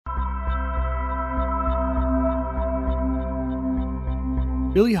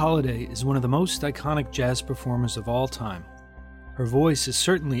Billie Holiday is one of the most iconic jazz performers of all time. Her voice is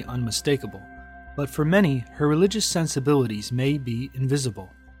certainly unmistakable, but for many, her religious sensibilities may be invisible.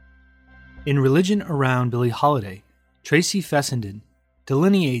 In Religion Around Billie Holiday, Tracy Fessenden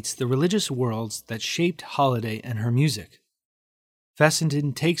delineates the religious worlds that shaped Holiday and her music.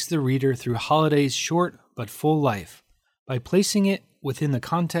 Fessenden takes the reader through Holiday's short but full life by placing it within the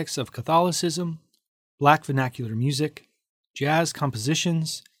context of Catholicism, Black vernacular music, jazz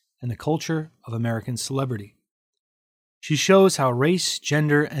compositions, and the culture of American celebrity. She shows how race,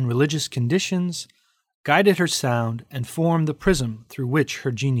 gender, and religious conditions guided her sound and formed the prism through which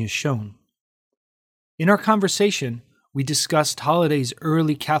her genius shone. In our conversation, we discussed Holiday's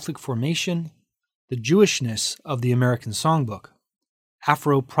early Catholic formation, the Jewishness of the American songbook,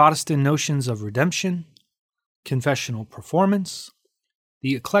 Afro-Protestant notions of redemption, confessional performance,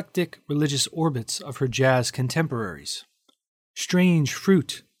 the eclectic religious orbits of her jazz contemporaries, strange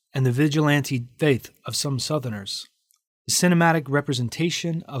fruit and the vigilante faith of some Southerners, the cinematic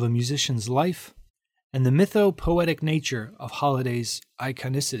representation of a musician's life, and the mytho-poetic nature of Holiday's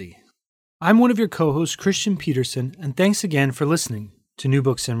iconicity. I'm one of your co-hosts, Christian Peterson, and thanks again for listening to New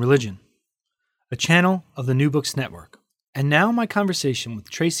Books in Religion, a channel of the New Books Network. And now my conversation with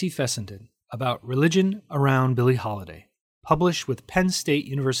Tracy Fessenden about Religion Around Billie Holiday, published with Penn State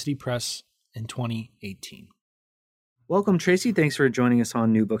University Press in 2018. Welcome, Tracy. Thanks for joining us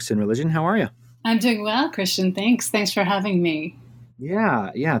on New Books in Religion. How are you? I'm doing well, Christian. Thanks. Thanks for having me.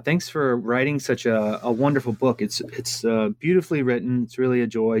 Yeah. Thanks for writing such a wonderful book. It's beautifully written. It's really a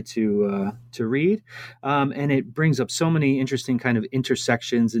joy to read, and it brings up so many interesting kind of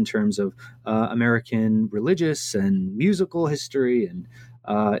intersections in terms of American religious and musical history and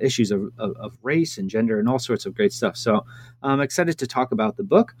issues of race and gender and all sorts of great stuff. So I'm excited to talk about the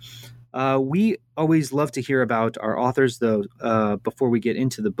book. We always love to hear about our authors, though, before we get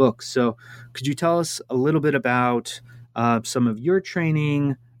into the book. So could you tell us a little bit about some of your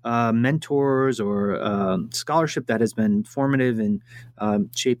training, mentors, or scholarship that has been formative in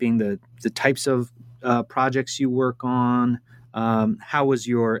shaping the types of projects you work on? How was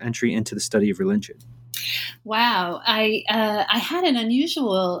your entry into the study of religion? Wow. I had an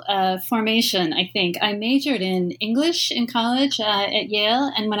unusual formation, I think. I majored in English in college at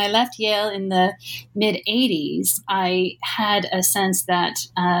Yale, and when I left Yale in the mid-'80s, I had a sense that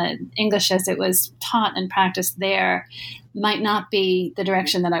English as it was taught and practiced there might not be the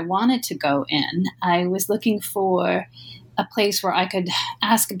direction that I wanted to go in. I was looking for a place where I could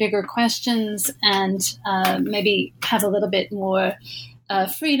ask bigger questions and maybe have a little bit more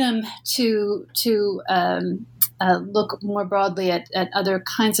freedom to look more broadly at other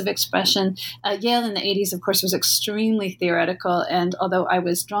kinds of expression. Yale in the 80s, of course, was extremely theoretical. And although I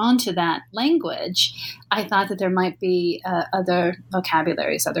was drawn to that language, I thought that there might be other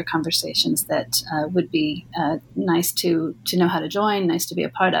vocabularies, other conversations that would be nice to know how to join, nice to be a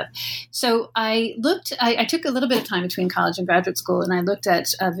part of. So I took a little bit of time between college and graduate school, and I looked at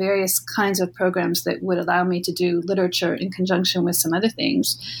various kinds of programs that would allow me to do literature in conjunction with some other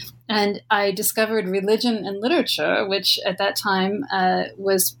things. And I discovered religion and literature, which at that time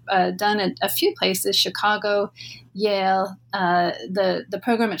was done at a few places, Chicago, Yale. The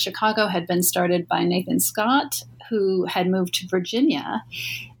program at Chicago had been started by Nathan Scott, who had moved to Virginia.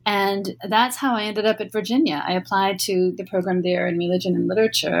 And that's how I ended up at Virginia. I applied to the program there in religion and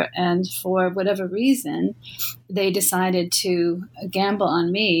literature, and for whatever reason, they decided to gamble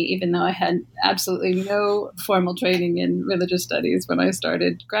on me, even though I had absolutely no formal training in religious studies when I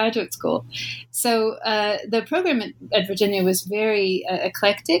started graduate school. So the program at Virginia was very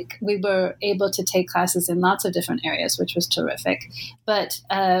eclectic. We were able to take classes in lots of different areas, which was terrific. But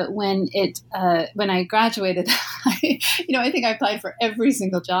when I graduated, I think I applied for every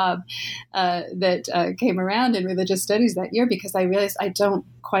single job that came around in religious studies that year, because I realized I don't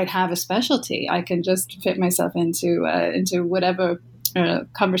quite have a specialty. I can just fit myself into whatever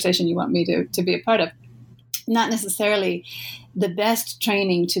conversation you want me to be a part of. Not necessarily the best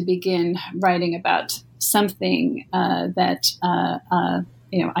training to begin writing about something that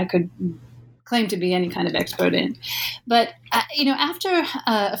I could claim to be any kind of expert in. But, after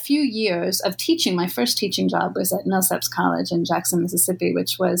a few years of teaching, my first teaching job was at Millsaps College in Jackson, Mississippi,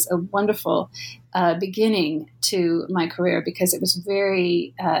 which was a wonderful beginning to my career because it was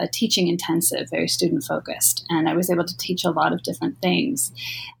very teaching intensive, very student focused, and I was able to teach a lot of different things.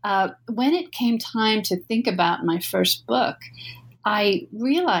 When it came time to think about my first book, I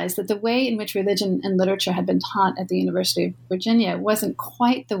realized that the way in which religion and literature had been taught at the University of Virginia wasn't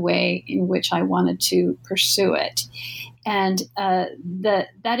quite the way in which I wanted to pursue it. And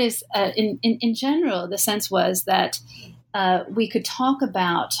that is, in general, the sense was that we could talk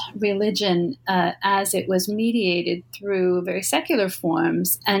about religion as it was mediated through very secular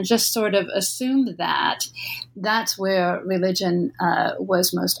forms and just sort of assume that that's where religion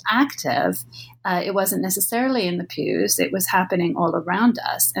was most active. It wasn't necessarily in the pews. It was happening all around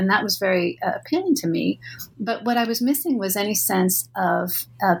us. And that was very appealing to me. But what I was missing was any sense of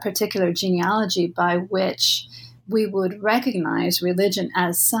a particular genealogy by which we would recognize religion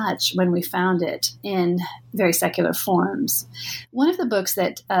as such when we found it in very secular forms. One of the books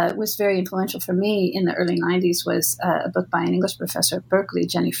that was very influential for me in the early 90s was a book by an English professor at Berkeley,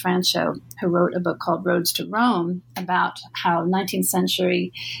 Jenny Francho, who wrote a book called Roads to Rome about how 19th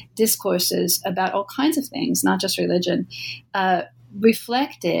century discourses about all kinds of things, not just religion,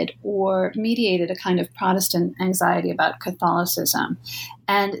 reflected or mediated a kind of Protestant anxiety about Catholicism.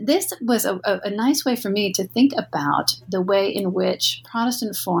 And this was a nice way for me to think about the way in which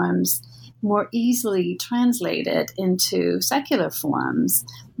Protestant forms more easily translated into secular forms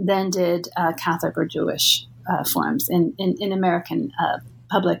than did Catholic or Jewish forms in American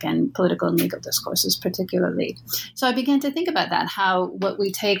public and political and legal discourses particularly. So I began to think about that, how what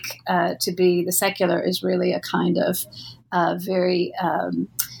we take to be the secular is really a kind of very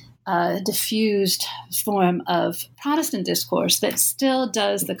diffused form of Protestant discourse that still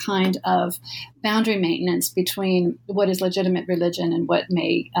does the kind of boundary maintenance between what is legitimate religion and what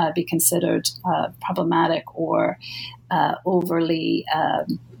may be considered problematic or overly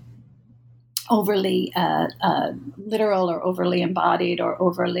literal or overly embodied or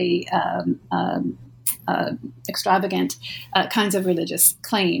overly extravagant kinds of religious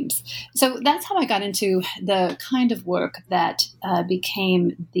claims. So that's how I got into the kind of work that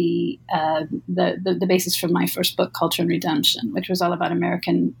became the basis for my first book, Culture and Redemption, which was all about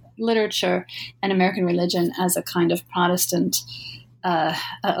American literature and American religion as a kind of Protestant, a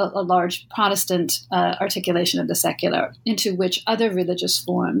large Protestant articulation of the secular, into which other religious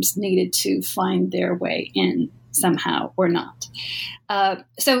forms needed to find their way in somehow or not.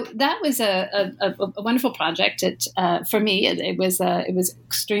 So that was a wonderful project. For me, it was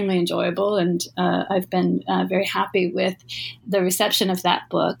extremely enjoyable, and I've been very happy with the reception of that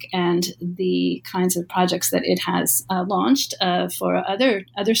book and the kinds of projects that it has launched for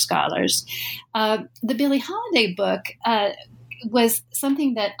other scholars. The Billie Holiday book was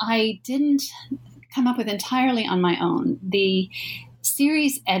something that I didn't come up with entirely on my own. The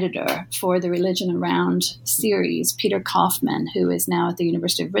series editor for the Religion Around series, Peter Kaufman, who is now at the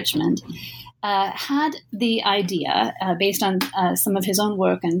University of Richmond, had the idea, based on some of his own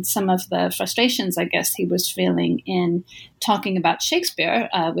work and some of the frustrations, I guess, he was feeling in talking about Shakespeare,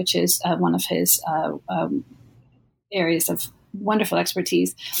 which is one of his areas of wonderful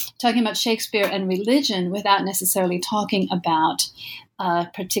expertise, talking about Shakespeare and religion without necessarily talking about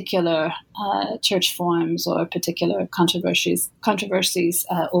particular church forms or particular controversies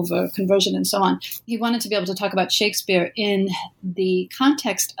over conversion and so on. He wanted to be able to talk about Shakespeare in the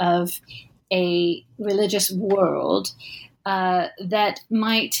context of a religious world that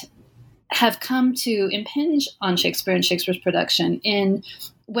might have come to impinge on Shakespeare and Shakespeare's production in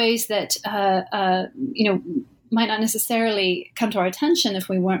ways that might not necessarily come to our attention if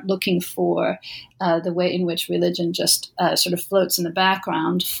we weren't looking for the way in which religion just sort of floats in the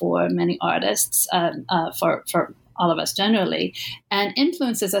background for many artists, for all of us generally, and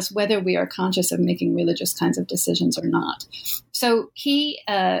influences us whether we are conscious of making religious kinds of decisions or not. So he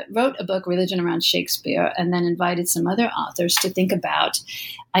wrote a book, Religion Around Shakespeare, and then invited some other authors to think about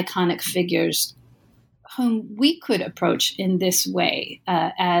iconic figures whom we could approach in this way,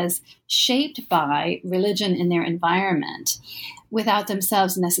 as shaped by religion in their environment, without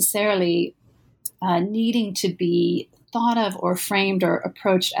themselves necessarily needing to be thought of or framed or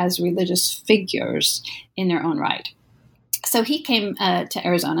approached as religious figures in their own right. So he came to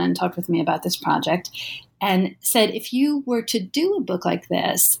Arizona and talked with me about this project and said, if you were to do a book like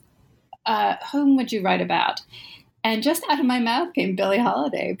this, whom would you write about? And just out of my mouth came Billie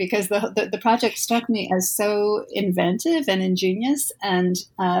Holiday, because the project struck me as so inventive and ingenious, and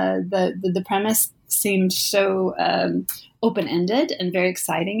the premise seemed so open-ended and very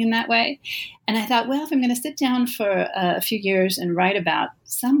exciting in that way. And I thought, well, if I'm going to sit down for a few years and write about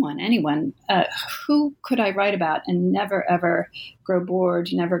anyone, who could I write about and never, ever grow bored,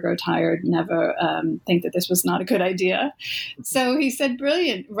 never grow tired, never think that this was not a good idea? So he said,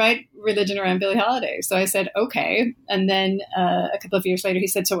 brilliant, write Religion Around Billie Holiday. So I said, okay. And then a couple of years later, he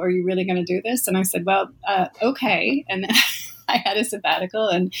said, so are you really going to do this? And I said, well, okay. And then I had a sabbatical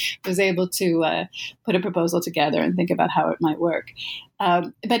and was able to put a proposal together and think about how it might work.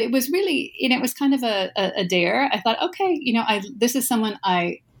 But it was really, it was kind of a dare. I thought, okay, this is someone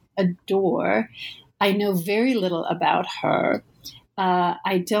I adore. I know very little about her.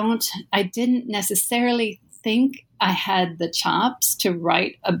 I didn't necessarily think I had the chops to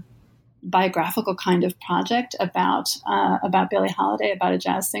write a biographical kind of project about Billie Holiday, about a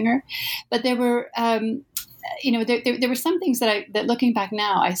jazz singer, but there were there were some things that looking back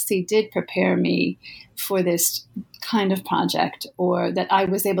now I see did prepare me for this kind of project, or that I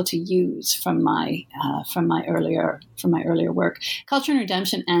was able to use from my earlier work. Culture and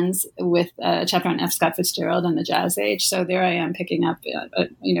Redemption ends with a chapter on F. Scott Fitzgerald and the Jazz Age. So there I am picking up,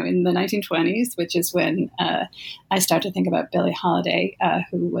 in the 1920s, which is when I start to think about Billie Holiday,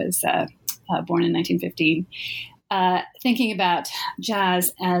 who was born in 1915. Thinking about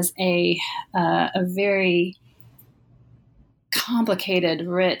jazz as a very complicated,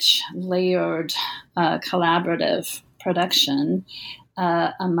 rich, layered, collaborative production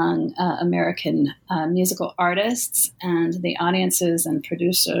among American musical artists and the audiences and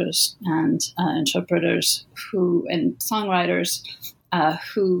producers and interpreters and songwriters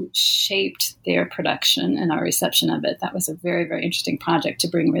who shaped their production and our reception of it. That was a very, very interesting project to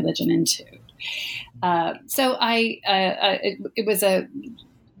bring religion into. So it was a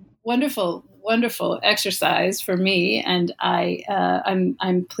wonderful exercise for me, and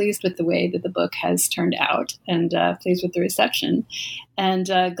I'm pleased with the way that the book has turned out, and pleased with the reception, and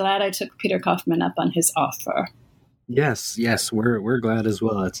glad I took Peter Kaufman up on his offer. Yes, we're glad as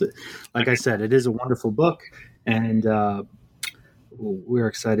well. Like I said, it is a wonderful book, and we're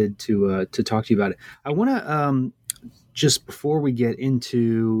excited to talk to you about it. I want to just before we get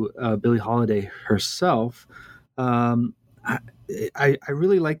into Billie Holiday herself. I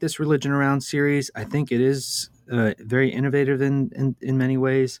really like this Religion Around series. I think it is very innovative in many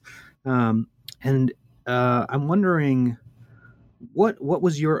ways. And I'm wondering, what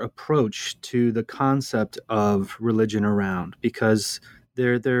was your approach to the concept of religion around? Because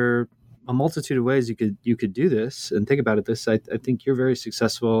there are a multitude of ways you could do this and think about it. I think you're very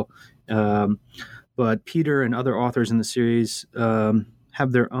successful. But Peter and other authors in the series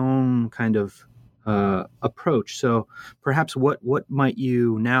have their own kind of approach. So perhaps what might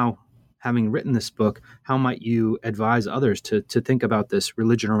you, now having written this book, how might you advise others to think about this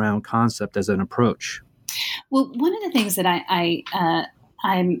religion around concept as an approach? Well, one of the things that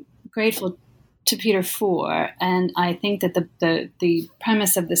I'm grateful to Peter for, and I think that the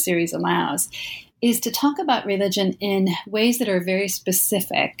premise of the series allows, is to talk about religion in ways that are very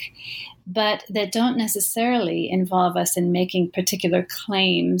specific, but that don't necessarily involve us in making particular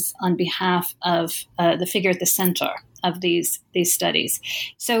claims on behalf of the figure at the center of these studies.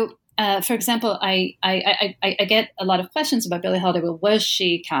 So, for example, I get a lot of questions about Billie Holiday. Well, was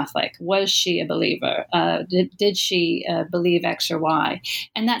she Catholic? Was she a believer? Did she believe X or Y?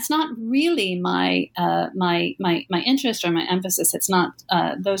 And that's not really my interest or my emphasis. It's not;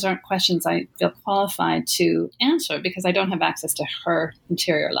 those aren't questions I feel qualified to answer because I don't have access to her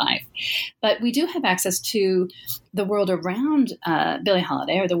interior life. But we do have access to the world around Billie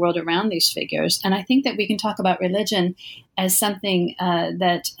Holiday, or the world around these figures, and I think that we can talk about religion as something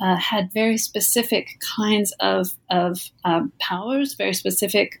that had very specific kinds of powers, very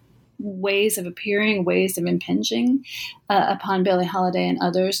specific ways of appearing, ways of impinging upon Billie Holiday and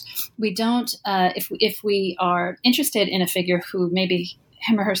others. We don't, if we are interested in a figure who maybe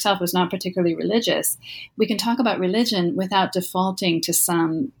him or herself was not particularly religious, we can talk about religion without defaulting to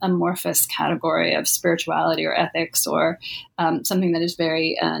some amorphous category of spirituality or ethics, or something that is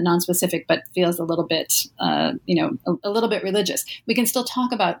very nonspecific but feels a little bit, a little bit religious. We can still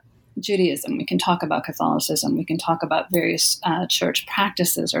talk about Judaism. We can talk about Catholicism. We can talk about various church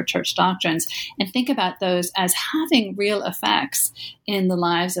practices or church doctrines, and think about those as having real effects in the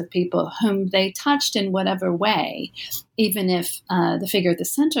lives of people whom they touched in whatever way, even if the figure at the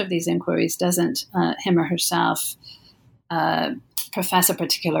center of these inquiries doesn't him or herself profess a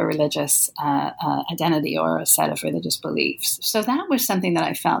particular religious identity or a set of religious beliefs. So that was something that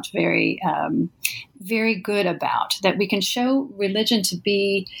I felt very, very good about, that we can show religion to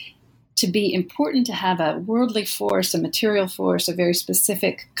be important, to have a worldly force, a material force, a very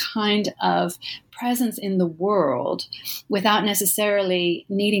specific kind of presence in the world, without necessarily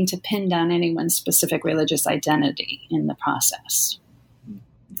needing to pin down anyone's specific religious identity in the process.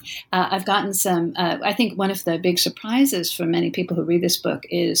 I've gotten some, I think one of the big surprises for many people who read this book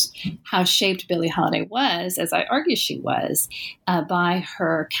is how shaped Billie Holiday was, as I argue she was, by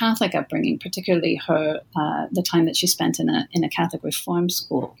her Catholic upbringing, particularly the time that she spent in a Catholic reform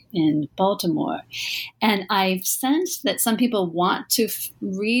school in Baltimore. And I've sensed that some people want to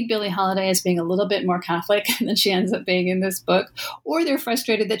read Billie Holiday as being a little bit more Catholic than she ends up being in this book, or they're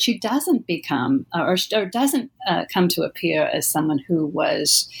frustrated that she doesn't become or doesn't come to appear as someone who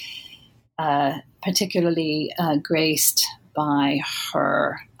was particularly graced by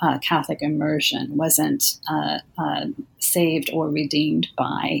her Catholic immersion, wasn't saved or redeemed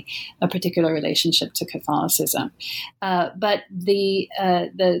by a particular relationship to Catholicism. But the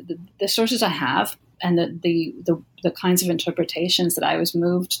sources I have and the kinds of interpretations that I was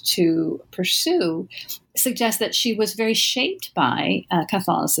moved to pursue suggest that she was very shaped by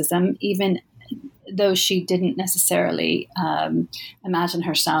Catholicism, even though she didn't necessarily imagine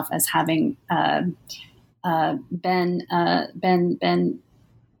herself as having been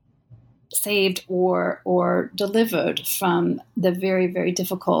saved or delivered from the very, very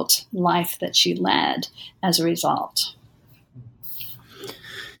difficult life that she led as a result.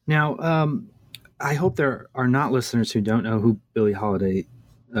 Now, I hope there are not listeners who don't know who Billie Holiday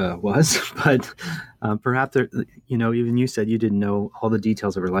was, but perhaps even you said you didn't know all the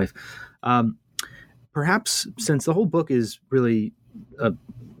details of her life. Perhaps since the whole book is really,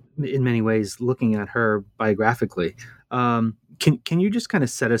 in many ways, looking at her biographically, can you just kind of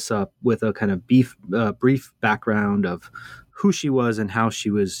set us up with a kind of brief background of who she was and how she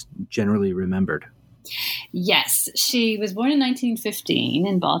was generally remembered? Yes, she was born in 1915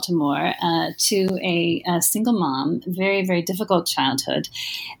 in Baltimore to a single mom, very, very difficult childhood,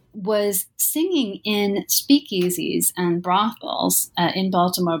 was singing in speakeasies and brothels in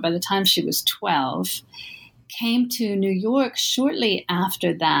Baltimore by the time she was 12, came to New York shortly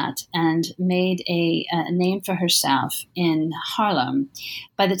after that and made a name for herself in Harlem.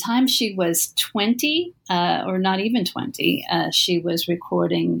 By the time she was 20, or not even 20, she was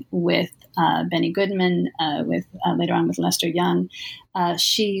recording with Benny Goodman, later on with Lester Young.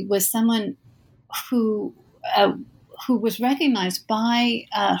 She was someone who was recognized by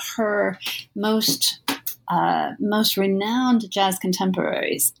her most renowned jazz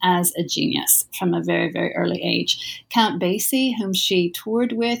contemporaries as a genius from a very, very early age. Count Basie, whom she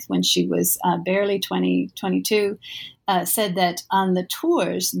toured with when she was barely 22, said that on the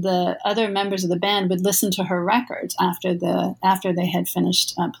tours, the other members of the band would listen to her records after they had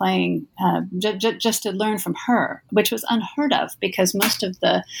finished playing, just to learn from her, which was unheard of because most of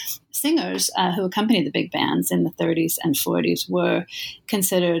the singers who accompanied the big bands in the 30s and 40s were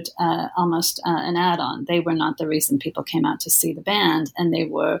considered almost an add-on. They were not the reason people came out to see the band, and they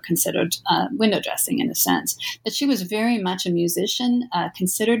were considered window dressing in a sense. But she was very much a musician,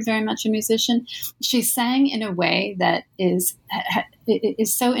 considered very much a musician. She sang in a way that is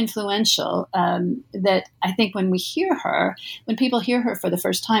so influential that I think when people hear her for the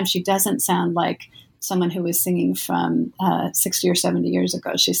first time, she doesn't sound like someone who was singing from 60 or 70 years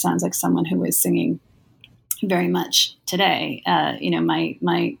ago. She sounds like someone who was singing very much today.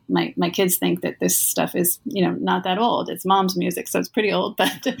 My kids think that this stuff is, not that old. It's mom's music, so it's pretty old,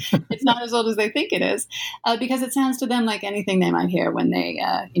 but it's not as old as they think it is, because it sounds to them like anything they might hear when they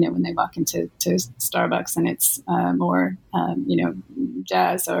walk into Starbucks and it's more,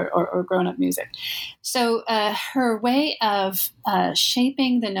 jazz or grown-up music. So her way of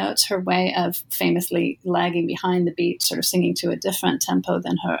shaping the notes, her way of famously lagging behind the beat, sort of singing to a different tempo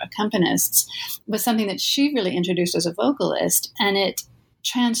than her accompanists, was something that she really introduced as a vocalist, and it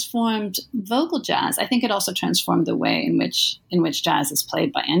transformed vocal jazz. I think it also transformed the way in which jazz is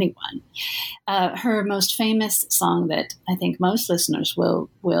played by anyone. Her most famous song that I think most listeners will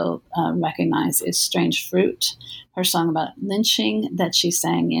recognize is "Strange Fruit," her song about lynching that she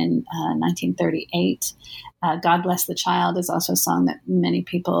sang in 1938. "God Bless the Child" is also a song that many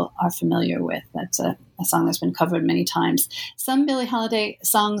people are familiar with. That's a song that's been covered many times. Some Billie Holiday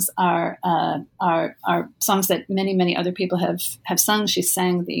songs are songs that many, many other people have sung. She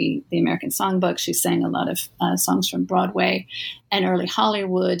sang the American Songbook. She sang a lot of songs from Broadway and early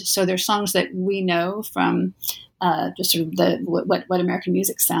Hollywood. So they're songs that we know from just sort of what American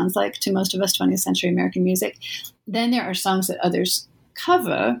music sounds like to most of us, 20th century American music. Then there are songs that others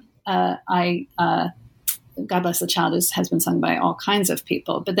cover. God Bless the Child has been sung by all kinds of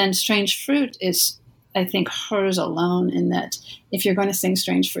people. But then Strange Fruit is, I think, hers alone, in that if you're going to sing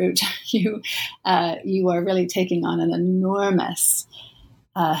Strange Fruit, you are really taking on an enormous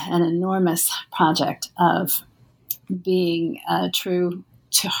project of being true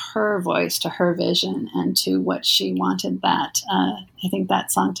to her voice, to her vision, and to what she wanted that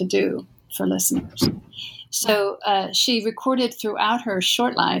song to do for listeners. So she recorded throughout her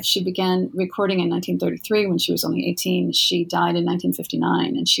short life. She began recording in 1933 when she was only 18. She died in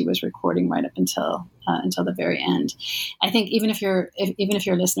 1959, and she was recording right up until the very end. I think even if your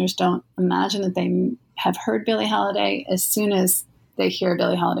listeners don't imagine that they have heard Billie Holiday, as soon as they hear a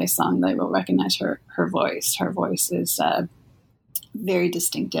Billie Holiday song, they will recognize her voice. Her voice is very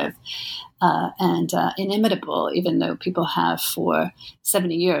distinctive and inimitable, even though people have for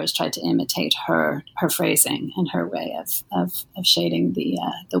 70 years tried to imitate her phrasing and her way of shading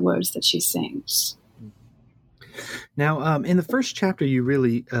the words that she sings. Now, in the first chapter, you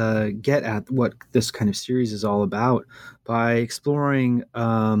really get at what this kind of series is all about by exploring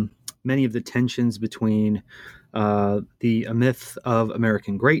many of the tensions between the myth of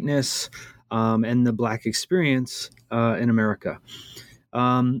American greatness and the Black experience in America.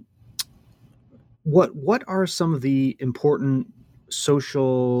 What are some of the important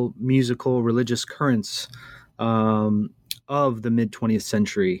social, musical, religious currents of the mid-20th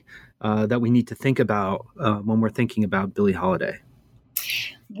century that we need to think about when we're thinking about Billie Holiday?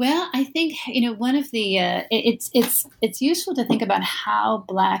 Well, I think one of the it's useful to think about how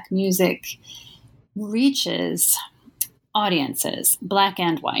Black music reaches audiences, Black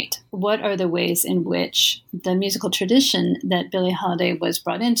and white. What are the ways in which the musical tradition that Billie Holiday was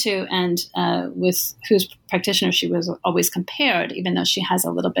brought into and with whose practitioner she was always compared, even though she has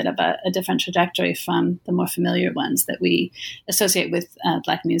a little bit of a different trajectory from the more familiar ones that we associate with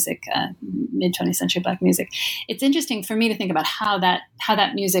Black music, mid-20th century Black music. It's interesting for me to think about how that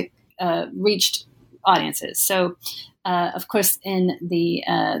music reached audiences. So, of course, in the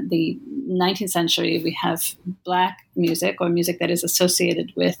 19th century, we have Black music, or music that is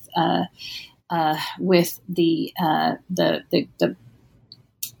associated with the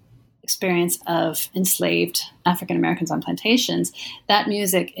experience of enslaved African Americans on plantations. That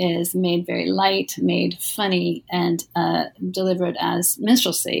music is made very light, made funny, and delivered as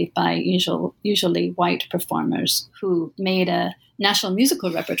minstrelsy by usually white performers who made a national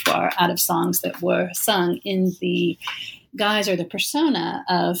musical repertoire out of songs that were sung in the guise or the persona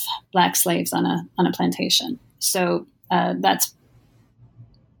of Black slaves on a plantation. So that's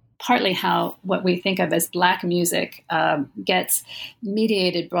partly how what we think of as Black music gets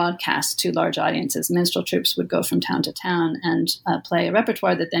mediated broadcast to large audiences. Minstrel troupes would go from town to town and play a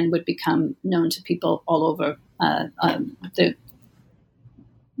repertoire that then would become known to people all over the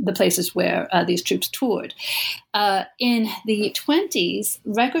places where these troupes toured. In the 20s,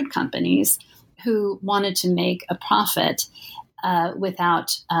 record companies who wanted to make a profit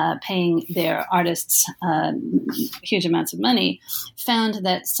without paying their artists huge amounts of money, found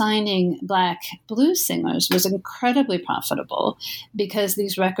that signing Black blues singers was incredibly profitable because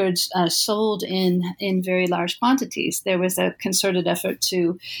these records sold in very large quantities. There was a concerted effort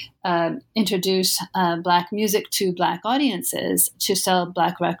to introduce Black music to Black audiences, to sell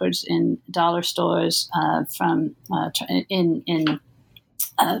Black records in dollar stores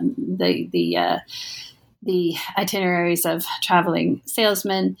the itineraries of traveling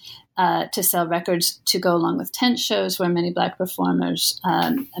salesmen, to sell records to go along with tent shows where many Black performers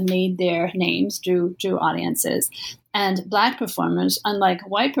made their names, drew audiences. And Black performers, unlike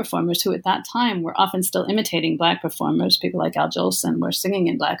white performers who at that time were often still imitating Black performers, people like Al Jolson were singing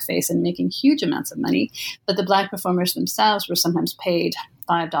in blackface and making huge amounts of money, but the Black performers themselves were sometimes paid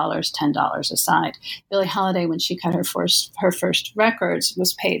 $5, $10 a side. Billie Holiday, when she cut her first records,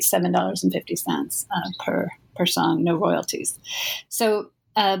 was paid $7.50 per song, no royalties. So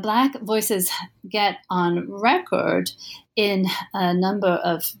Black voices get on record in a number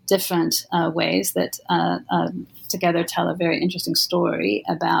of different ways that together tell a very interesting story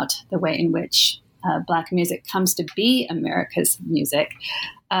about the way in which Black music comes to be America's music.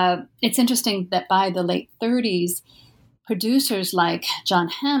 It's interesting that by the late 30s, producers like John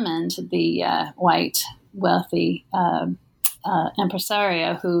Hammond, the white, wealthy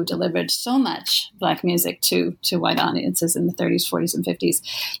impresario who delivered so much Black music to white audiences in the 30s, 40s, and 50s,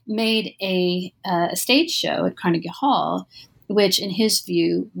 made a stage show at Carnegie Hall, which in his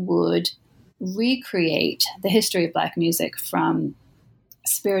view would recreate the history of Black music from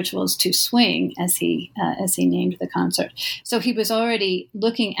spirituals to swing, as he named the concert. So he was already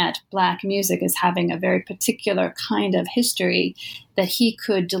looking at Black music as having a very particular kind of history that he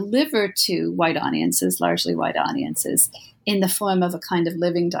could deliver to white audiences, largely white audiences, in the form of a kind of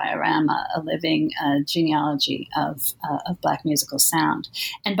living diorama, a living genealogy of Black musical sound.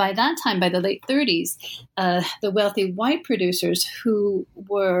 And by that time, by the late 30s, the wealthy white producers who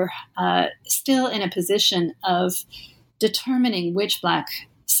were still in a position of determining which Black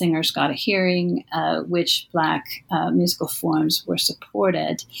singers got a hearing, which Black musical forms were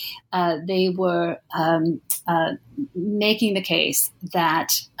supported, they were making the case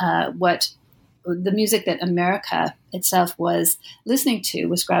that what the music that America itself was listening to,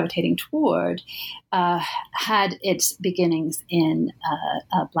 was gravitating toward, had its beginnings in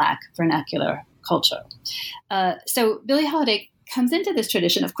Black vernacular culture. So Billie Holiday comes into this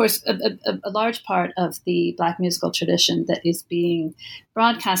tradition. Of course, a large part of the Black musical tradition that is being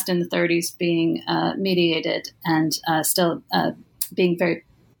broadcast in the 30s, being mediated and still being very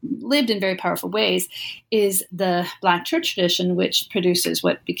lived in very powerful ways, is the Black church tradition, which produces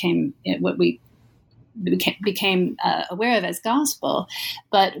what became what we became aware of as gospel,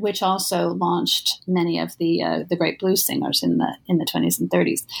 but which also launched many of the great blues singers in the 20s and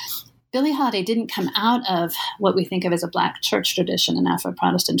 30s. Billie Holiday didn't come out of what we think of as a Black church tradition, an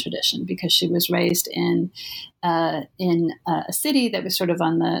Afro-Protestant tradition, because she was raised in a city that was sort of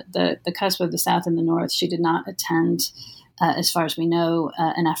on the cusp of the South and the North. She did not attend, as far as we know,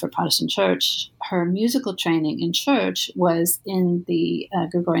 an Afro-Protestant church. Her musical training in church was in the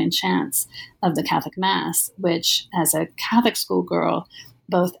Gregorian chants of the Catholic Mass, which, as a Catholic schoolgirl,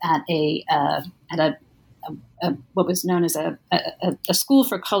 both at what was known as a school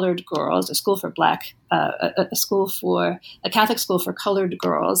for colored girls, a school for Black, a Catholic school for colored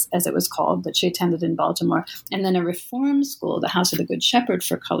girls, as it was called, that she attended in Baltimore, and then a reform school, the House of the Good Shepherd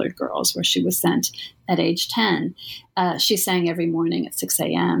for colored girls, where she was sent at age 10. She sang every morning at 6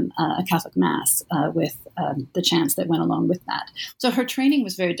 a.m. A Catholic Mass with the chants that went along with that. So her training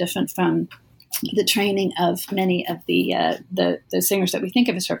was very different from the training of many of the singers that we think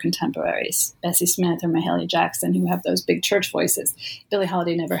of as her contemporaries, Bessie Smith or Mahalia Jackson, who have those big church voices. Billie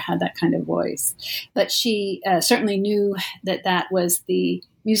Holiday never had that kind of voice. But she certainly knew that was the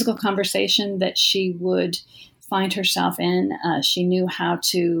musical conversation that she would find herself in. She knew how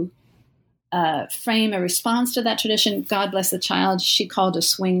to frame a response to that tradition. God Bless the Child, she called a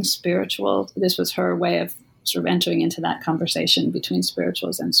swing spiritual. This was her way of sort of entering into that conversation between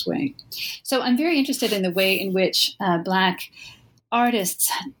spirituals and swing. So I'm very interested in the way in which Black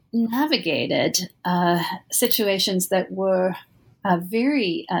artists navigated situations that were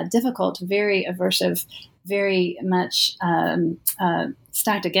very difficult, very aversive, very much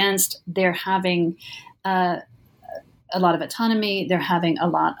stacked against their having a lot of autonomy. They're having a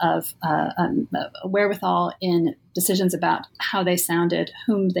lot of wherewithal in decisions about how they sounded,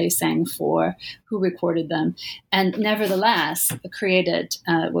 whom they sang for, who recorded them, and nevertheless created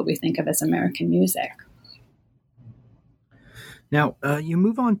what we think of as American music. Now, you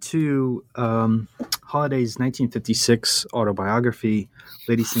move on to Holiday's 1956 autobiography,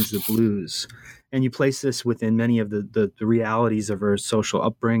 Lady Sings the Blues, and you place this within many of the realities of her social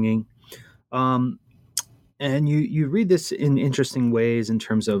upbringing. And you read this in interesting ways in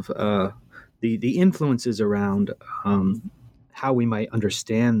terms of the influences around how we might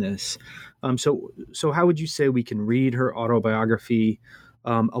understand this. So how would you say we can read her autobiography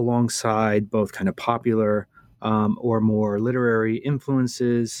alongside both kind of popular or more literary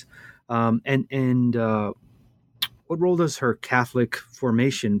influences? And what role does her Catholic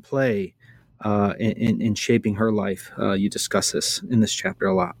formation play in shaping her life? You discuss this in this chapter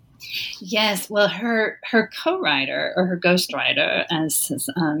a lot. Yes, well, her co-writer, or her ghostwriter, as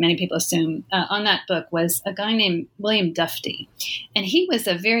many people assume, on that book was a guy named William Dufty. And he was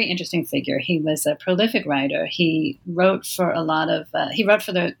a very interesting figure. He was a prolific writer. He wrote for he wrote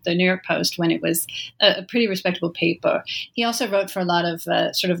for the New York Post when it was a pretty respectable paper. He also wrote for a lot of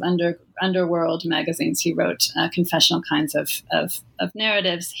sort of underworld magazines. He wrote confessional kinds of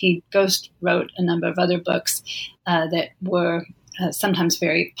narratives. He ghost wrote a number of other books that were sometimes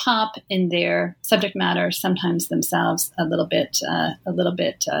very pop in their subject matter, sometimes themselves a little bit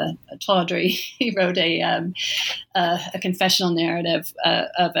tawdry. He wrote a confessional narrative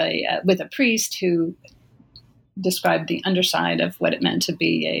with a priest who described the underside of what it meant to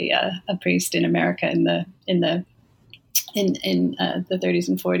be a priest in America in the 30s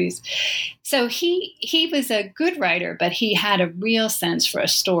and 40s. So he was a good writer, but he had a real sense for a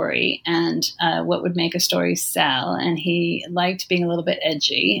story and what would make a story sell. And he liked being a little bit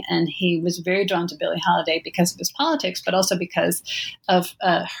edgy. And he was very drawn to Billie Holiday because of his politics, but also because of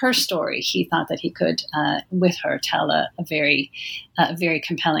her story. He thought that he could, with her, tell a very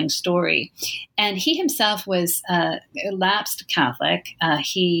compelling story. And he himself was a lapsed Catholic.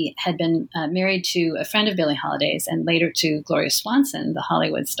 He had been married to a friend of Billie Holiday's and later to Gloria Swanson, the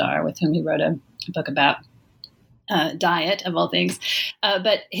Hollywood star, with whom he wrote a book about diet, of all things.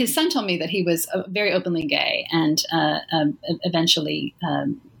 But his son told me that he was very openly gay and eventually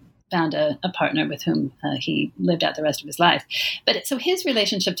found a partner with whom he lived out the rest of his life. But so his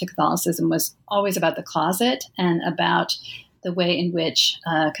relationship to Catholicism was always about the closet and about the way in which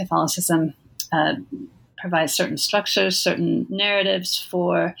Catholicism provides certain structures, certain narratives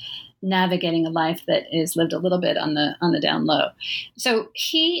for navigating a life that is lived a little bit on the down low. So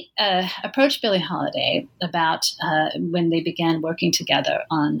he approached Billie Holiday about when they began working together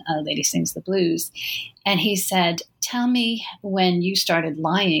on Lady Sings the Blues, and he said, "Tell me when you started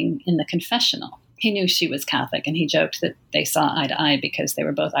lying in the confessional." He knew she was Catholic, and he joked that they saw eye to eye because they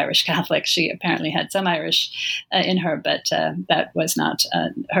were both Irish Catholics. She apparently had some Irish in her, but that was not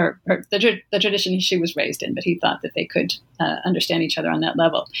the tradition she was raised in. But he thought that they could understand each other on that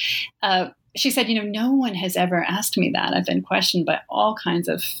level. She said, no one has ever asked me that. I've been questioned by all kinds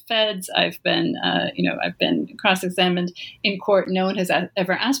of feds. I've been cross-examined in court. No one has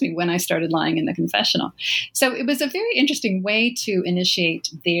ever asked me when I started lying in the confessional. So it was a very interesting way to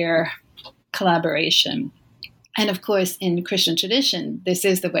initiate their collaboration. And of course, in Christian tradition, this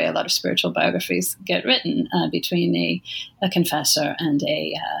is the way a lot of spiritual biographies get written, between a confessor and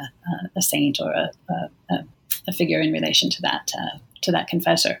a saint or a figure in relation to that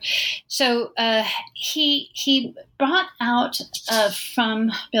confessor. So he brought out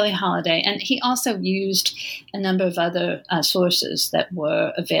from Billie Holiday, and he also used a number of other sources that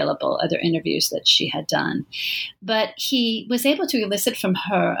were available, other interviews that she had done. But he was able to elicit from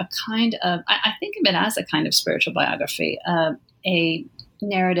her a kind of, I think of it as a kind of spiritual biography, a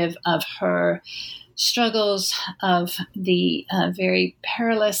narrative of her struggles, of the very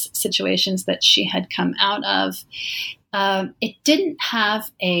perilous situations that she had come out of. It didn't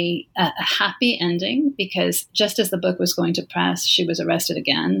have a happy ending, because just as the book was going to press, she was arrested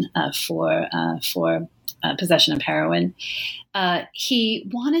again for possession of heroin. He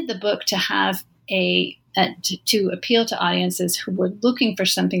wanted the book to have to appeal to audiences who were looking for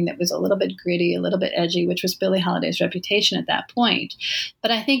something that was a little bit gritty, a little bit edgy, which was Billie Holiday's reputation at that point.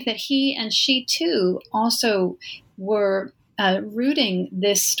 But I think that he and she too also were rooting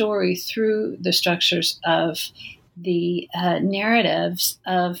this story through the structures of the narratives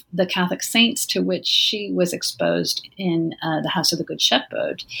of the Catholic saints to which she was exposed in the House of the Good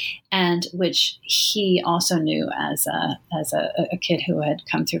Shepherd, and which he also knew as a kid who had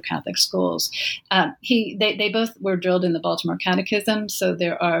come through Catholic schools. They both were drilled in the Baltimore Catechism, so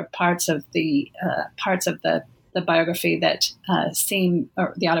there are parts of the biography that seem,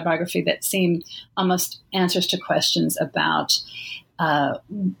 or the autobiography that seem almost answers to questions about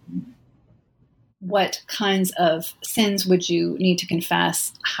what kinds of sins would you need to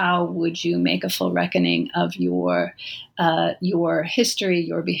confess? How would you make a full reckoning of your history,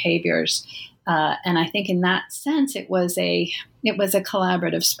 your behaviors? And I think in that sense, it was a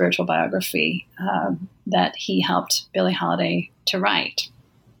collaborative spiritual biography that he helped Billie Holiday to write.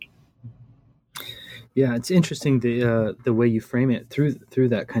 Yeah, it's interesting the way you frame it through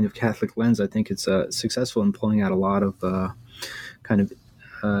that kind of Catholic lens. I think it's successful in pulling out a lot of kind of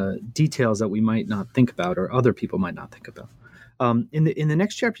details that we might not think about, or other people might not think about. In the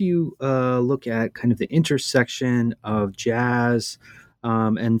next chapter, you look at kind of the intersection of jazz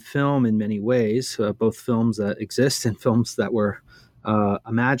and film in many ways, both films that exist and films that were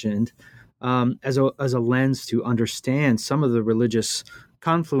imagined, as a lens to understand some of the religious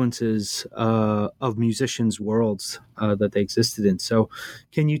confluences of musicians' worlds that they existed in. So,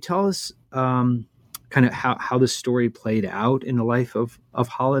 can you tell us kind of how the story played out in the life of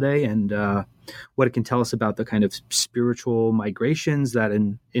Holiday, and what it can tell us about the kind of spiritual migrations that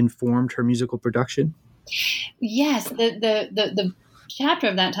informed her musical production? Yes, the chapter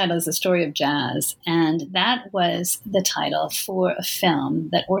of that title is The Story of Jazz, and that was the title for a film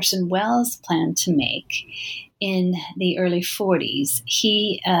that Orson Welles planned to make in the early 40s.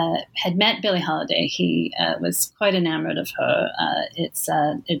 He had met Billie Holiday. He was quite enamored of her.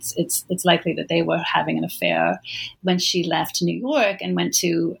 It's likely that they were having an affair when she left New York and went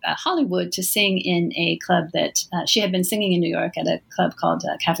to Hollywood to sing in a club that she had been singing in New York at a club called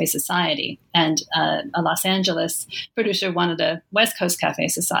Cafe Society. And a Los Angeles producer wanted a West Coast Cafe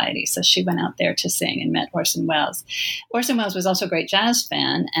Society, so she went out there to sing and met Orson Welles. Orson Welles was also a great jazz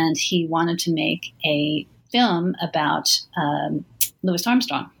fan, and he wanted to make a film about Louis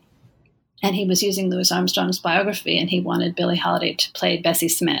Armstrong. And he was using Louis Armstrong's biography, and he wanted Billie Holiday to play Bessie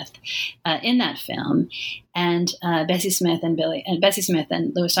Smith in that film. And Bessie Smith and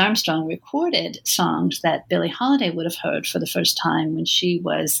Louis Armstrong recorded songs that Billie Holiday would have heard for the first time when she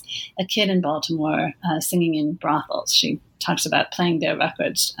was a kid in Baltimore, singing in brothels. She talks about playing their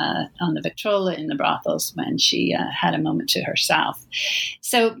records on the Victrola in the brothels when she had a moment to herself.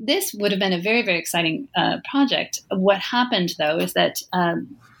 So this would have been a very, very exciting project. What happened, though, is that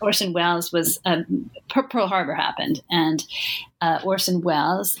Orson Welles was Pearl Harbor happened, and Orson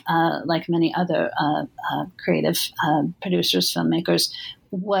Welles, like many other creative producers, filmmakers,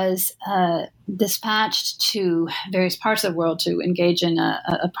 was dispatched to various parts of the world to engage in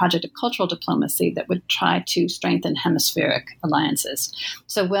a project of cultural diplomacy that would try to strengthen hemispheric alliances.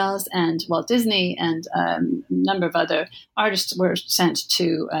 So Wells and Walt Disney and a number of other artists were sent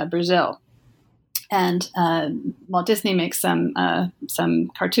to Brazil. And Walt Disney makes some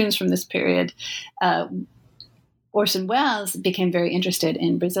cartoons from this period. Orson Welles became very interested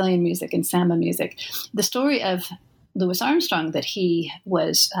in Brazilian music and samba music. The story of Louis Armstrong that he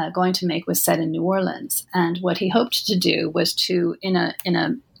was going to make was set in New Orleans, and what he hoped to do was to, in a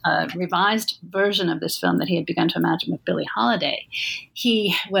revised version of this film that he had begun to imagine with Billie Holiday,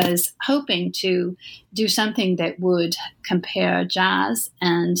 he was hoping to do something that would compare jazz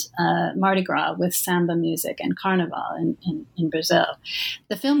and Mardi Gras with samba music and carnival in Brazil.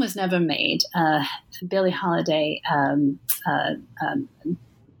 The film was never made. Billie Holiday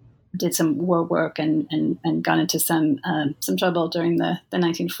did some war work and got into some trouble during the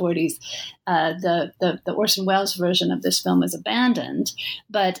 1940s. The Orson Welles version of this film was abandoned,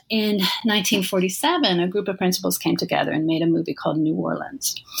 but in 1947, a group of principals came together and made a movie called New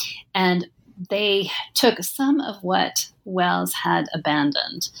Orleans. And they took some of what Welles had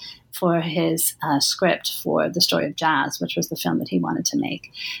abandoned for his script for The Story of Jazz, which was the film that he wanted to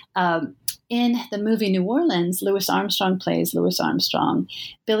make. In the movie New Orleans, Louis Armstrong plays Louis Armstrong.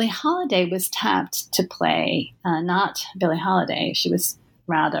 Billie Holiday was tapped to play, not Billie Holiday. She was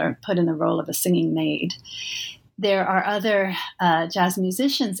rather put in the role of a singing maid. There are other jazz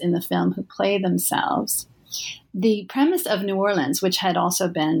musicians in the film who play themselves. The premise of New Orleans, which had also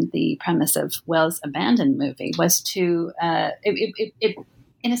been the premise of Wells' abandoned movie, was to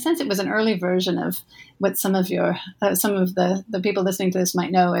in a sense, it was an early version of what some of the people listening to this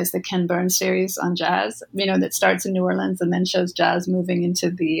might know as the Ken Burns series on jazz, that starts in New Orleans and then shows jazz moving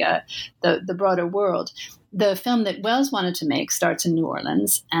into the broader world. The film that Wells wanted to make starts in New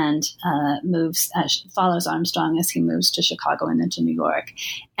Orleans and follows Armstrong as he moves to Chicago and then to New York.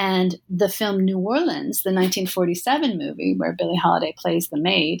 And the film New Orleans, the 1947 movie where Billie Holiday plays the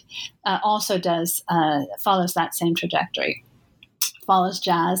maid, also follows that same trajectory. Follows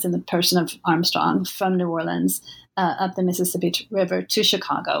jazz in the person of Armstrong from New Orleans up the Mississippi River to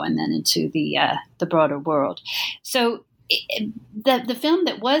Chicago and then into the broader world. So the film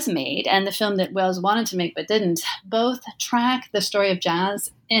that was made and the film that Wells wanted to make but didn't both track the story of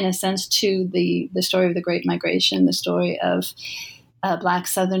jazz in a sense to the story of the Great Migration, the story of Black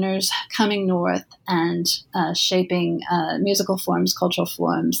Southerners coming north and shaping musical forms, cultural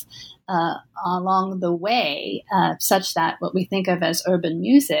forms, along the way, such that what we think of as urban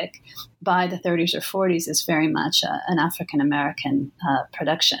music by the 30s or 40s is very much an African-American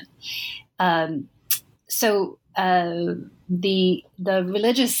production. So the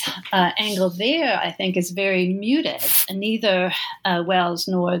religious angle there, I think, is very muted. And neither Wells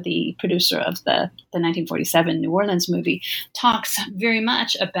nor the producer of the 1947 New Orleans movie talks very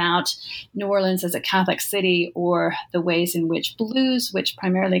much about New Orleans as a Catholic city or the ways in which blues, which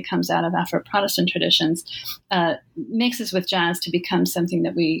primarily comes out of Afro-Protestant traditions, mixes with jazz to become something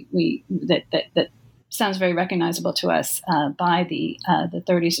that that sounds very recognizable to us by the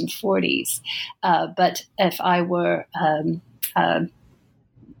 30s and 40s. But if I were, if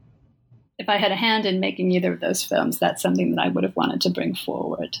I had a hand in making either of those films, that's something that I would have wanted to bring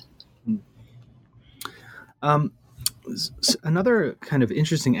forward. Another kind of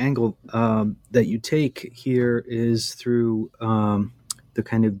interesting angle that you take here is through the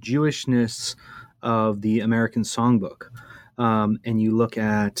kind of Jewishness of the American songbook. And you look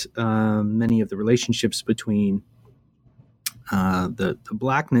at many of the relationships between the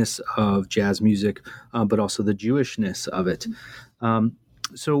blackness of jazz music, but also the Jewishness of it.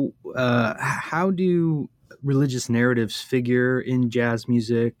 So how do religious narratives figure in jazz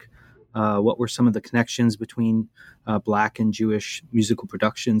music? What were some of the connections between Black and Jewish musical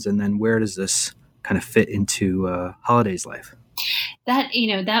productions? And then where does this kind of fit into Holiday's life?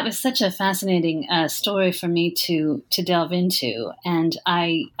 That was such a fascinating story for me to delve into, and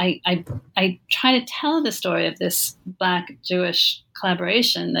I try to tell the story of this Black-Jewish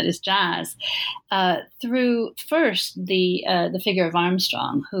collaboration that is jazz through first the figure of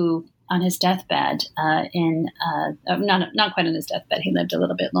Armstrong, who on his deathbed not quite on his deathbed, he lived a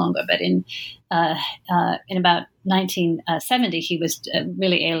little bit longer, but in about 1970 he was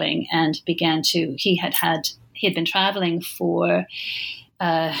really ailing and he had been traveling for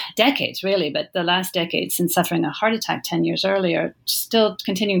decades, really, but the last decade since suffering a heart attack 10 years earlier, still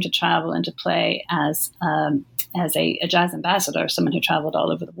continuing to travel and to play as a jazz ambassador, someone who traveled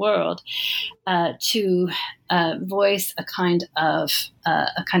all over the world, to voice a kind of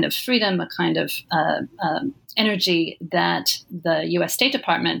freedom, a kind of energy that the U.S. State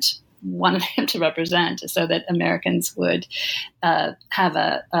Department wanted him to represent, so that Americans would have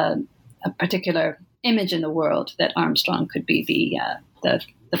a particular image in the world that Armstrong could be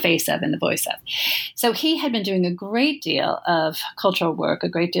the face of and the voice of. So he had been doing a great deal of cultural work, a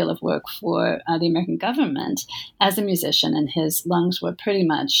great deal of work for the American government as a musician, and his lungs were pretty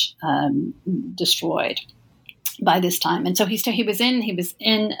much destroyed by this time. And so he was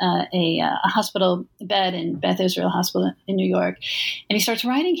in a hospital bed in Beth Israel Hospital in New York, and he starts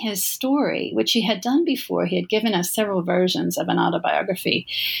writing his story, which he had done before. He had given us several versions of an autobiography,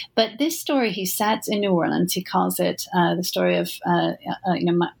 but this story he sets in New Orleans. He calls it the story of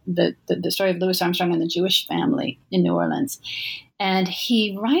the story of Louis Armstrong and the Jewish family in New Orleans, and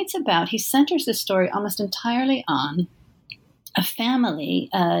he centers this story almost entirely on a family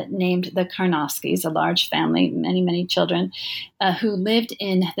named the Karnofskys, a large family, many, many children, who lived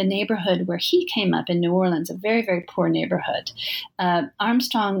in the neighborhood where he came up in New Orleans, a very, very poor neighborhood.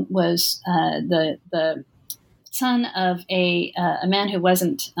 Armstrong was the son of a man who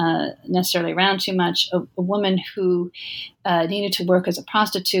wasn't necessarily around too much, a woman who needed to work as a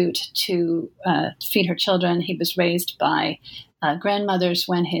prostitute to feed her children. He was raised by grandmothers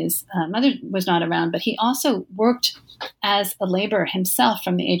when his mother was not around, but he also worked as a laborer himself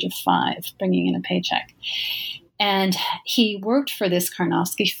from the age of 5, bringing in a paycheck. And he worked for this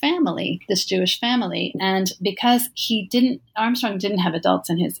Karnofsky family, this Jewish family. And because Armstrong didn't have adults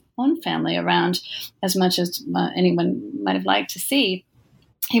in his own family around as much as anyone might have liked to see,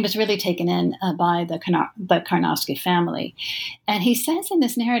 he was really taken in by the Karnofsky family. And he says in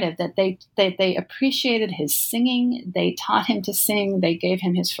this narrative that they appreciated his singing. They taught him to sing. They gave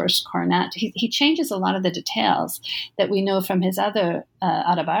him his first cornet. He changes a lot of the details that we know from his other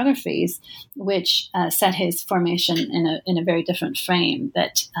autobiographies, which set his formation in a very different frame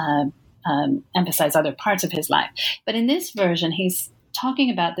that emphasize other parts of his life. But in this version, he's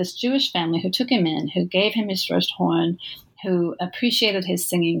talking about this Jewish family who took him in, who gave him his first horn, who appreciated his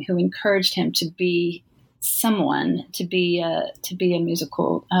singing, who encouraged him to be someone, to be a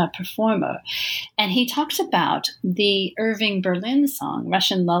musical performer. And he talks about the Irving Berlin song,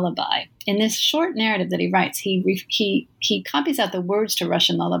 Russian Lullaby. In this short narrative that he writes, he copies out the words to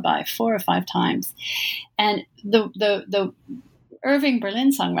Russian Lullaby 4 or 5 times. And the Irving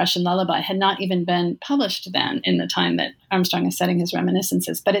Berlin song, Russian Lullaby, had not even been published then in the time that Armstrong is setting his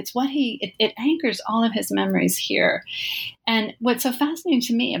reminiscences, but it's it anchors all of his memories here. And what's so fascinating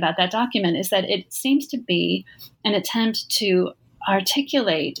to me about that document is that it seems to be an attempt to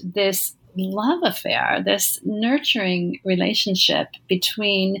articulate this love affair, this nurturing relationship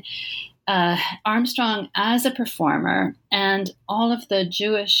between Armstrong as a performer and all of the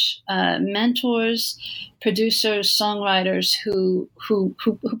Jewish mentors, producers, songwriters who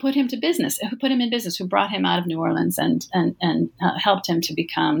put him in business, who brought him out of New Orleans and helped him to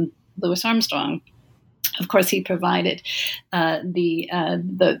become Louis Armstrong. Of course, he provided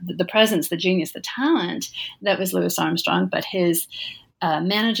the presence, the genius, the talent that was Louis Armstrong, but his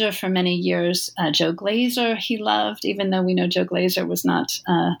manager for many years, Joe Glazer, he loved, even though we know Joe Glazer was not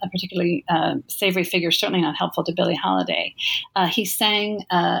a particularly savory figure, certainly not helpful to Billie Holiday. He sang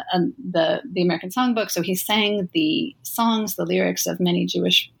the American Songbook, so he sang the songs, the lyrics of many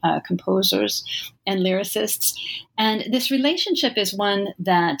Jewish composers and lyricists. And this relationship is one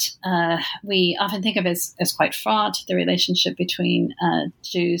that we often think of as quite fraught, the relationship between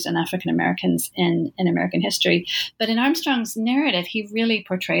Jews and African Americans in American history. But in Armstrong's narrative, he really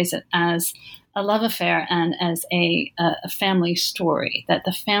portrays it as a love affair and as a family story, that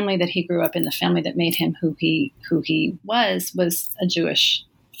the family that he grew up in, the family that made him who he was a Jewish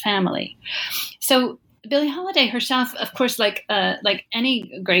family. So Billie Holiday herself, of course, like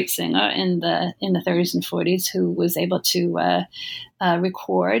any great singer in the 30s and 40s, who was able to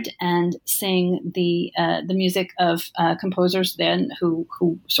record and sing the music of composers then who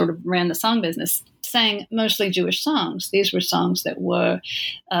sort of ran the song business, sang mostly Jewish songs. These were songs that were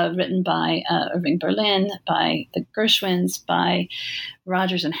written by Irving Berlin, by the Gershwins, by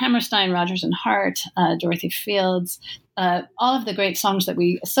Rodgers and Hammerstein, Rodgers and Hart, Dorothy Fields. All of the great songs that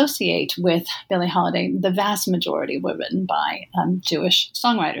we associate with Billie Holiday, the vast majority were written by Jewish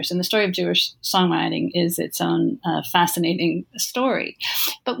songwriters. And the story of Jewish songwriting is its own fascinating story.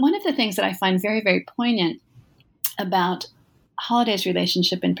 But one of the things that I find very, very poignant about Holiday's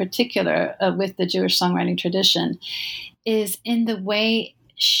relationship in particular with the Jewish songwriting tradition is in the way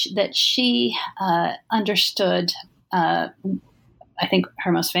that she understood I think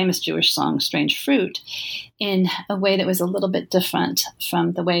her most famous Jewish song, Strange Fruit, in a way that was a little bit different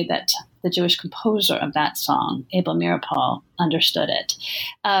from the way that the Jewish composer of that song, Abel Meeropol, understood it.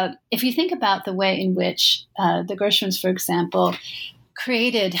 If you think about the way in which the Gershwins, for example,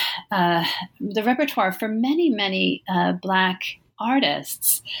 created the repertoire for many, many Black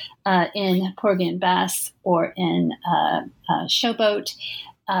artists in Porgy and Bess or in Showboat,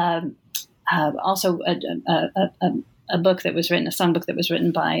 also a book that was written, a songbook that was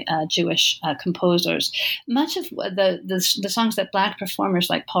written by Jewish composers. Much of the songs that Black performers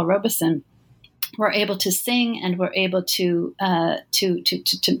like Paul Robeson were able to sing and were able to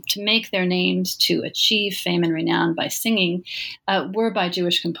make their names, to achieve fame and renown by singing, were by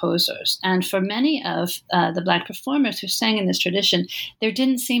Jewish composers. And for many of the Black performers who sang in this tradition, there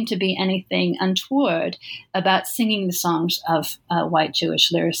didn't seem to be anything untoward about singing the songs of white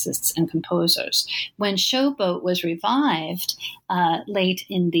Jewish lyricists and composers. When Showboat was revived late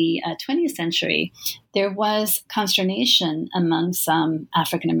in the 20th century, there was consternation among some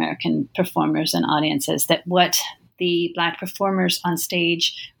African-American performers and audiences that what the Black performers on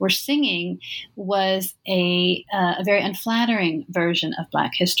stage were singing was a very unflattering version of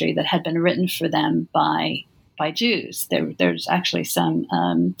Black history that had been written for them by Jews. There's actually some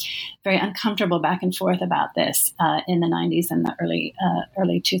very uncomfortable back and forth about this in the 90s and the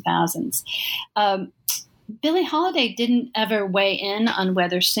early 2000s. Billie Holiday didn't ever weigh in on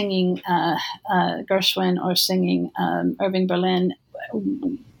whether singing Gershwin or singing Irving Berlin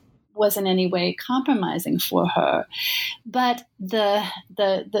was in any way compromising for her, but the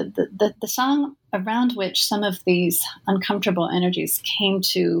song around which some of these uncomfortable energies came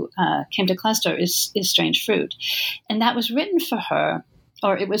to cluster is Strange Fruit, and that was written for her,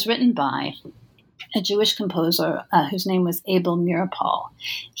 or it was written by a Jewish composer whose name was Abel Meeropol.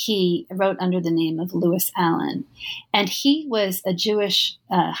 He wrote under the name of Lewis Allen. And he was a Jewish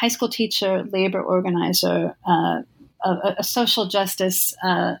high school teacher, labor organizer, a social justice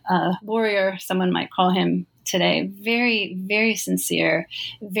warrior, someone might call him today. Very, very sincere,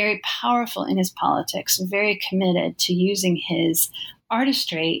 very powerful in his politics, very committed to using his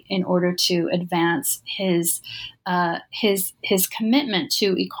artistry in order to advance his commitment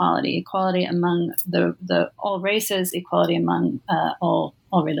to equality among the all races, equality among all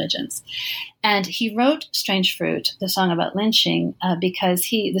religions. And he wrote Strange Fruit, the song about lynching, because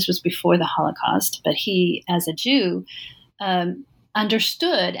this was before the Holocaust, but he, as a Jew,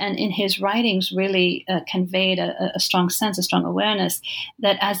 understood and in his writings really conveyed a strong sense, a strong awareness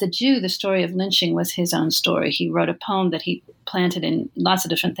that as a Jew, the story of lynching was his own story. He wrote a poem that he planted in lots of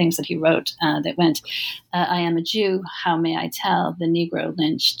different things that he wrote that went, I am a Jew, how may I tell? The Negro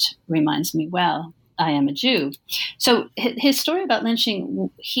lynched reminds me well, I am a Jew. So his story about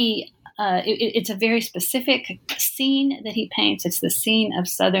lynching, it's a very specific scene that he paints. It's the scene of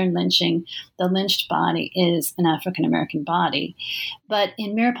Southern lynching. The lynched body is an African-American body. But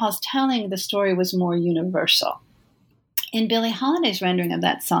in Meeropol's telling, the story was more universal. In Billie Holiday's rendering of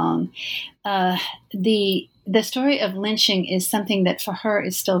that song, the story of lynching is something that for her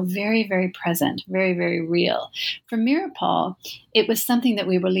is still very, very present, very, very real. For Meeropol, it was something that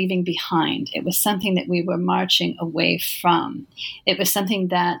we were leaving behind. It was something that we were marching away from. It was something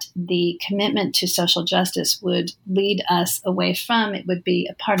that the commitment to social justice would lead us away from. It would be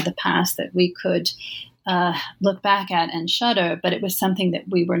a part of the past that we could look back at and shudder, but it was something that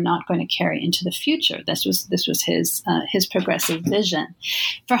we were not going to carry into the future. This was his progressive vision.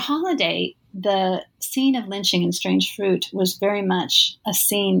 For Holiday, the scene of lynching in Strange Fruit was very much a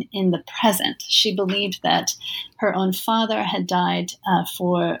scene in the present. She believed that her own father had died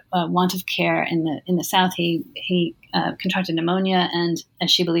for want of care in the South. He contracted pneumonia, and as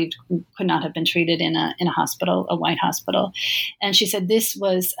she believed, could not have been treated in a hospital, a white hospital. And she said this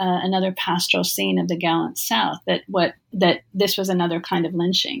was another pastoral scene of the gallant South. That this was another kind of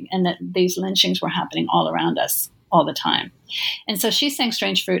lynching, and that these lynchings were happening all around us all the time. And so she sang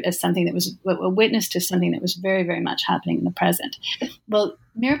Strange Fruit as something that was a witness to something that was very, very much happening in the present. Well,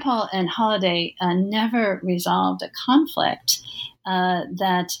 Meeropol and Holiday never resolved a conflict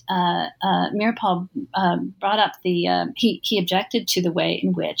that Meeropol brought up. He objected to the way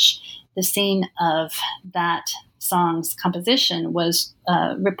in which the scene of that song's composition was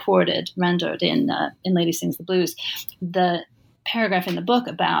rendered in Lady Sings the Blues. The paragraph in the book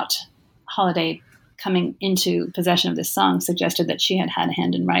about Holiday coming into possession of this song suggested that she had had a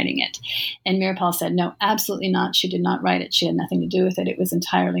hand in writing it. And Meeropol said, no, absolutely not. She did not write it. She had nothing to do with it. It was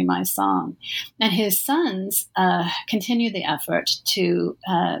entirely my song. And his sons continued the effort to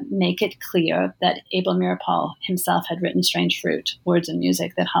make it clear that Abel Meeropol himself had written Strange Fruit, words and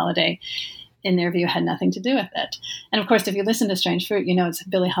music that Holiday, in their view, had nothing to do with it. And of course, if you listen to Strange Fruit, you know it's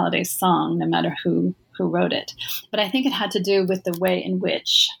Billie Holiday's song, no matter who wrote it. But I think it had to do with the way in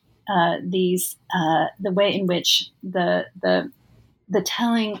which the way in which the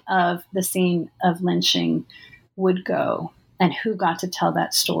telling of the scene of lynching would go, and who got to tell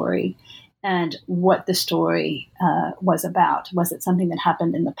that story, and what the story was about. Was it something that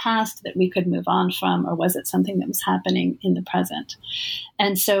happened in the past that we could move on from, or was it something that was happening in the present?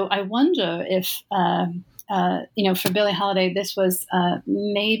 And so I wonder if, for Billie Holiday, this was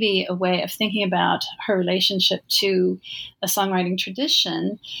maybe a way of thinking about her relationship to a songwriting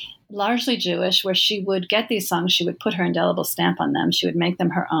tradition, largely Jewish, where she would get these songs, she would put her indelible stamp on them, she would make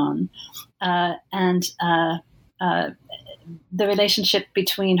them her own. And the relationship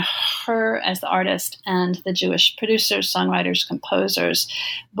between her as the artist and the Jewish producers, songwriters, composers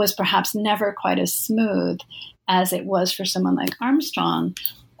was perhaps never quite as smooth as it was for someone like Armstrong,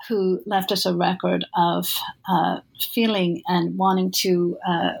 who left us a record of feeling and wanting to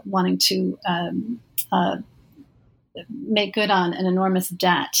make good on an enormous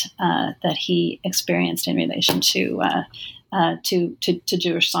debt that he experienced in relation to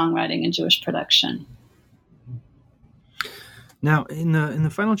Jewish songwriting and Jewish production. Now, in the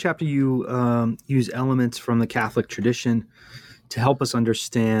final chapter, you use elements from the Catholic tradition to help us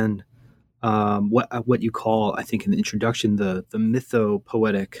understand what you call, I think, in the introduction, the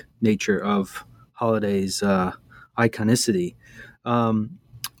mytho-poetic nature of Holiday's iconicity.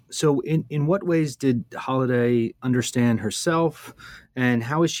 So, in what ways did Holiday understand herself, and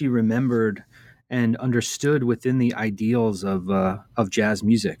how is she remembered and understood within the ideals of jazz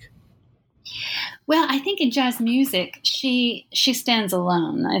music? Well, I think in jazz music, she stands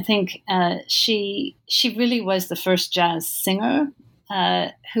alone. I think she really was the first jazz singer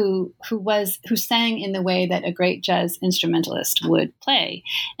who sang in the way that a great jazz instrumentalist would play.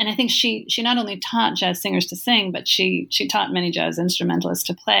 And I think she not only taught jazz singers to sing, but she taught many jazz instrumentalists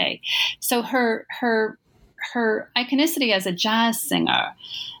to play. So her iconicity as a jazz singer,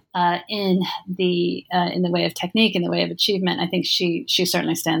 in the way of technique, in the way of achievement, I think she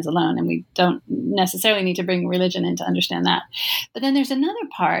certainly stands alone, and we don't necessarily need to bring religion in to understand that. But then there's another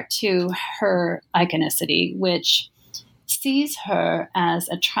part to her iconicity, which sees her as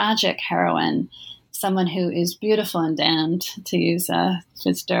a tragic heroine, someone who is beautiful and damned, to use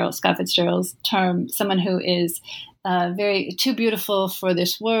Scott Fitzgerald's term, someone who is too beautiful for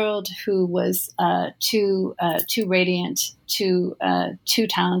this world, who was too radiant, too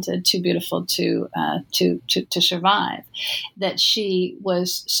talented, too beautiful to survive. That she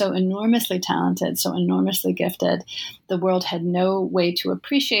was so enormously talented, so enormously gifted. The world had no way to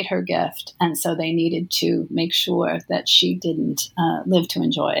appreciate her gift, and so they needed to make sure that she didn't live to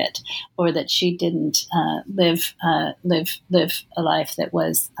enjoy it, or that she didn't live a life that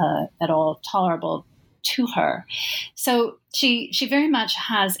was at all tolerable to her. So she very much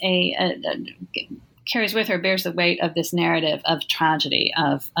has carries with her, bears the weight of this narrative of tragedy,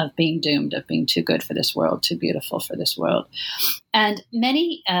 of being doomed, of being too good for this world, too beautiful for this world. And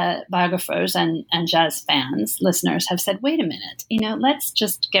many biographers and jazz fans, listeners, have said, wait a minute, let's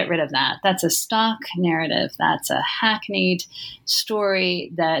just get rid of that. That's a stock narrative. That's a hackneyed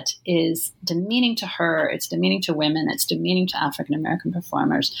story that is demeaning to her. It's demeaning to women. It's demeaning to African-American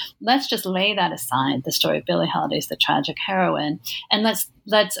performers. Let's just lay that aside, the story of Billie Holiday's the tragic heroine, and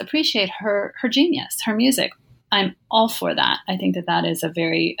let's appreciate her genius, her music. I'm all for that. I think that is a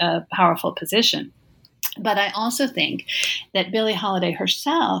very powerful position. But I also think that Billie Holiday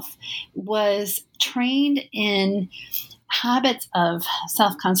herself was trained in habits of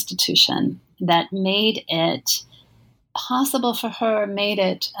self-constitution that made it possible for her, made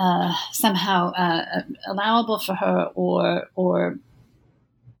it somehow allowable for her, or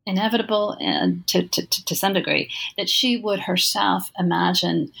inevitable to some degree, that she would herself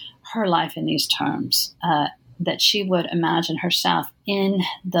imagine her life in these terms, that she would imagine herself in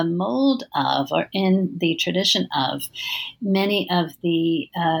the mold of, or in the tradition of, many of the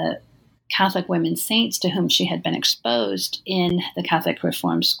Catholic women saints to whom she had been exposed in the Catholic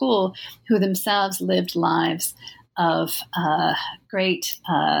Reform School, who themselves lived lives of great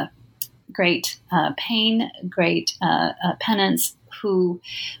pain, great penance, who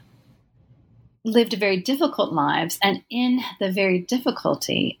lived very difficult lives, and in the very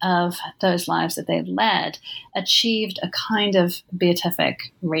difficulty of those lives that they led, achieved a kind of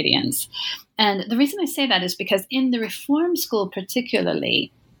beatific radiance. And the reason I say that is because in the Reform School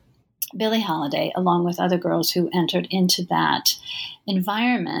particularly, Billie Holiday, along with other girls who entered into that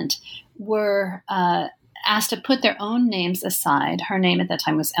environment, were asked to put their own names aside. Her name at that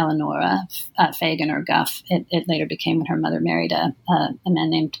time was Eleonora Fagan, or Guff. It later became when her mother married a man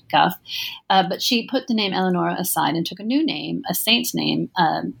named Guff. But she put the name Eleonora aside and took a new name, a saint's name,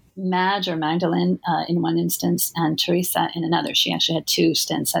 Madge or Magdalene in one instance, and Teresa in another. She actually had 2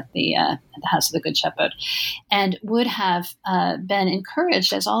 stints at the House of the Good Shepherd, and would have been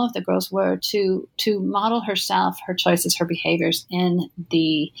encouraged, as all of the girls were, to model herself, her choices, her behaviors in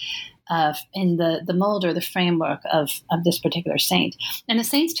the mold or the framework of this particular saint. And the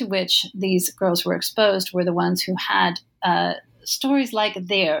saints to which these girls were exposed were the ones who had stories like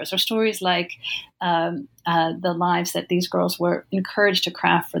theirs, or stories like the lives that these girls were encouraged to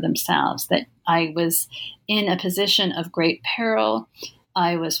craft for themselves. That I was in a position of great peril.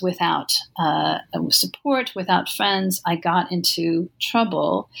 I was without support, without friends. I got into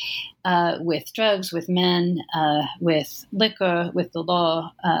trouble with drugs, with men, with liquor, with the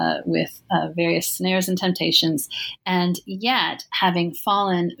law, with various snares and temptations. And yet, having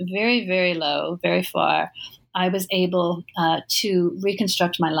fallen very, very low, very far, I was able to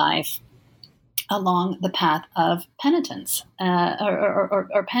reconstruct my life along the path of penitence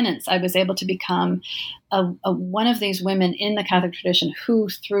or penance. I was able to become one of these women in the Catholic tradition who,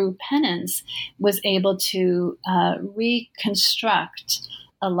 through penance, was able to reconstruct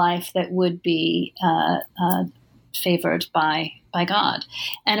a life that would be favored by God.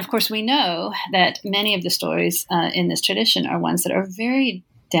 And of course, we know that many of the stories in this tradition are ones that are very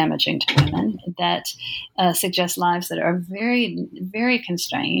damaging to women, that suggest lives that are very, very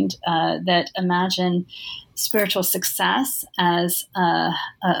constrained, that imagine spiritual success as a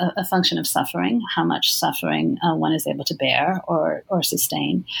function of suffering, how much suffering one is able to bear or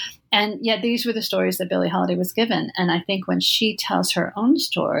sustain. And yet these were the stories that Billie Holiday was given. And I think when she tells her own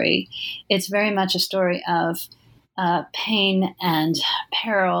story, it's very much a story of pain and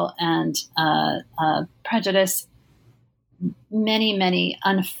peril and prejudice, many, many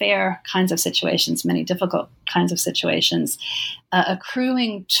unfair kinds of situations, many difficult kinds of situations,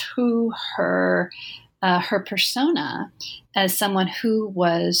 accruing to her persona as someone who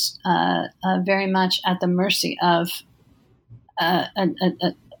was very much at the mercy of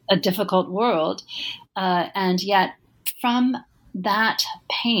a difficult world, and yet from that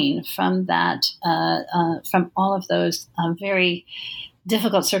pain, from all of those very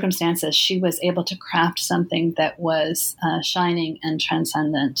difficult circumstances, she was able to craft something that was shining and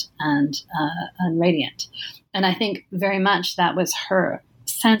transcendent and radiant. And I think very much that was her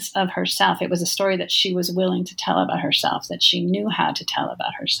sense of herself. It was a story that she was willing to tell about herself, that she knew how to tell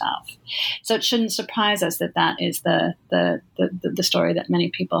about herself. So it shouldn't surprise us that that is the story that many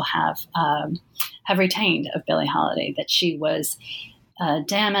people have retained of Billie Holiday, that she was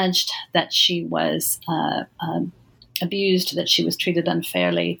damaged, that she was abused, that she was treated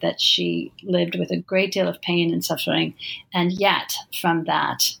unfairly, that she lived with a great deal of pain and suffering, and yet from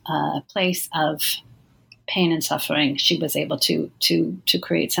that place of pain and suffering, she was able to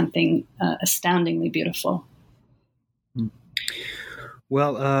create something astoundingly beautiful.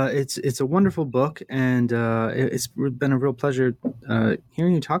 Well, it's a wonderful book, and it's been a real pleasure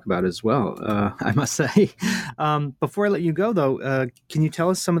hearing you talk about it as well, I must say. Before I let you go, though, can you tell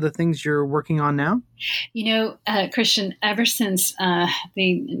us some of the things you're working on now? Christian, ever since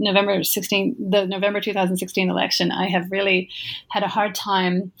the November 2016 election, I have really had a hard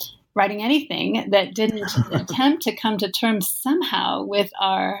time writing anything that didn't attempt to come to terms somehow with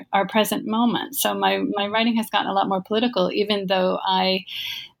our present moment. So my writing has gotten a lot more political, even though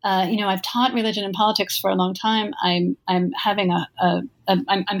I've taught religion and politics for a long time. I'm having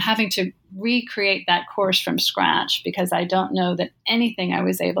I'm having to recreate that course from scratch, because I don't know that anything I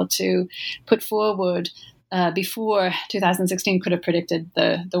was able to put forward before 2016 could have predicted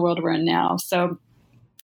the world we're in now. So